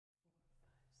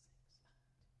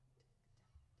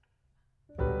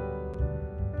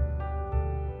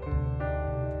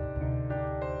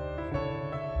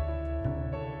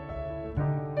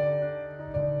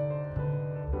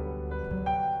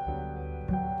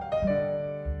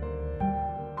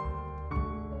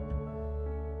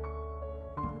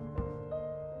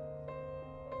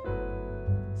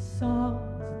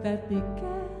that began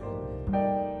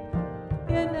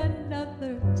in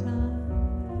another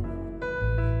time,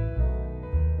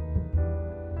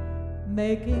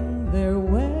 making their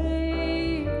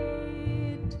way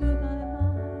to my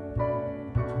mind.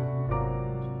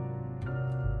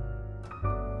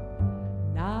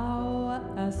 Now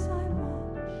as I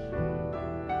watch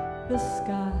the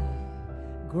sky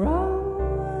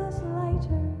grows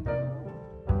lighter,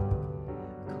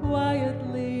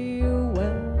 quietly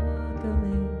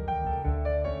welcoming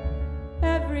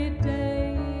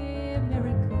everyday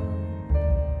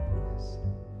miracles,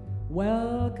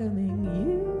 welcoming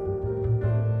you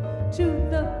to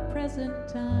the present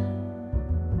time.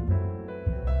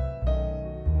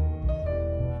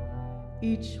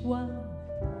 Each one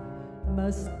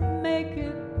must make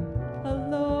it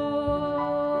alone.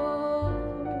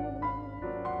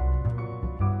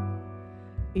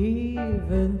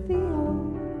 Even the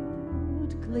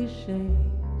old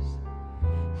cliches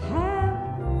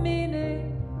have meaning.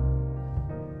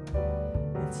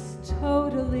 It's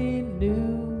totally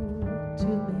new to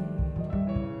me,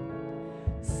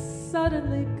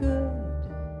 suddenly good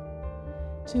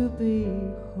to be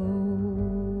home.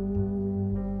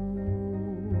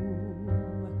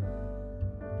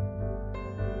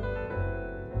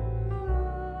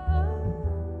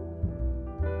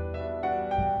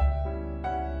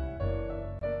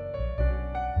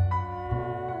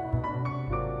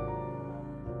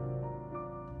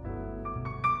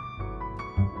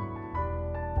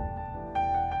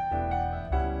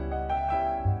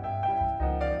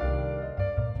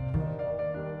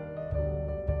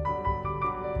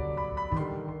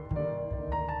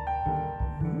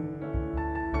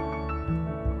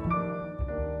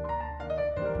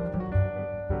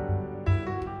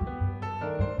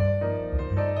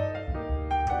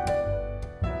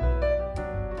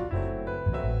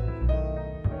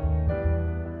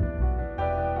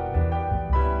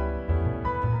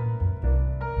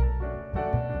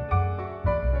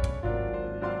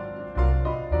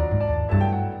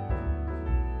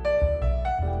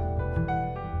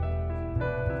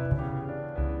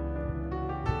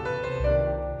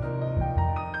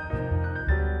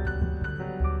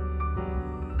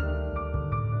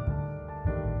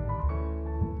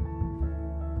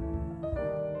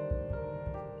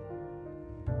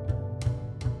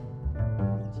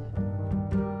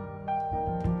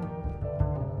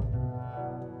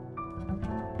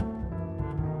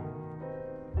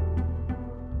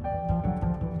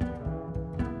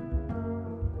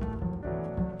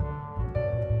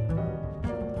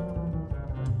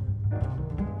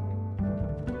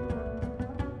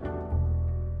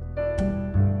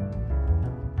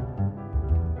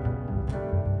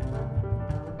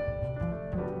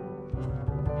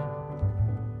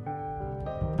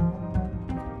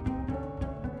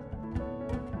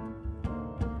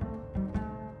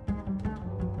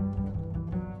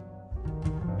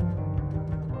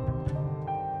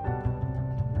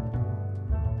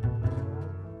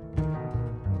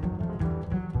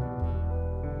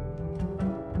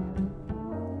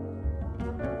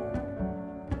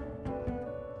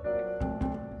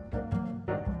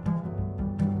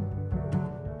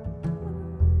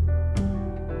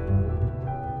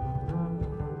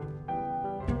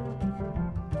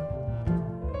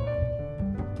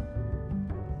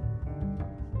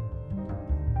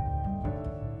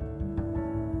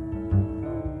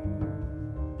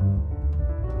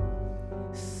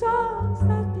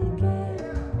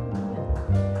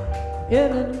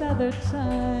 In another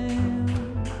time,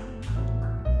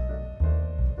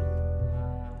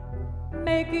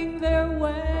 making their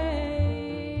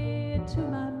way to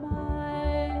my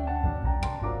mind.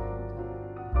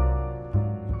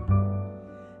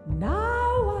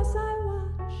 Now as I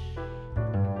watch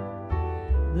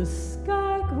the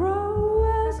sky grow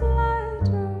as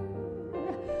lighter,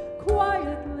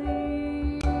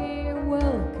 quietly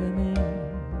welcoming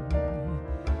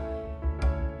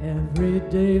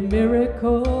everyday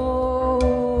miracles,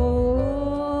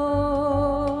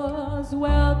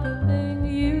 welcoming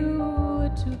you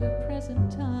to the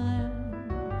present time.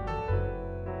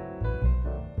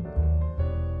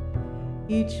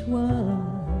 Each one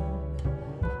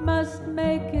must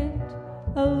make it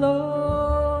alone.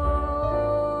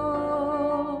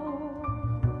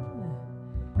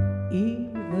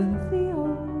 Even the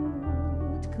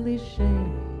old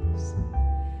cliches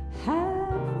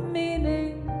have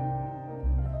meaning.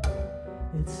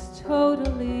 It's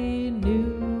totally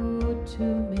new to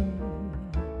me,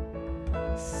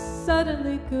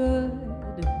 suddenly good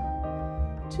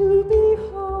to be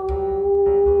home.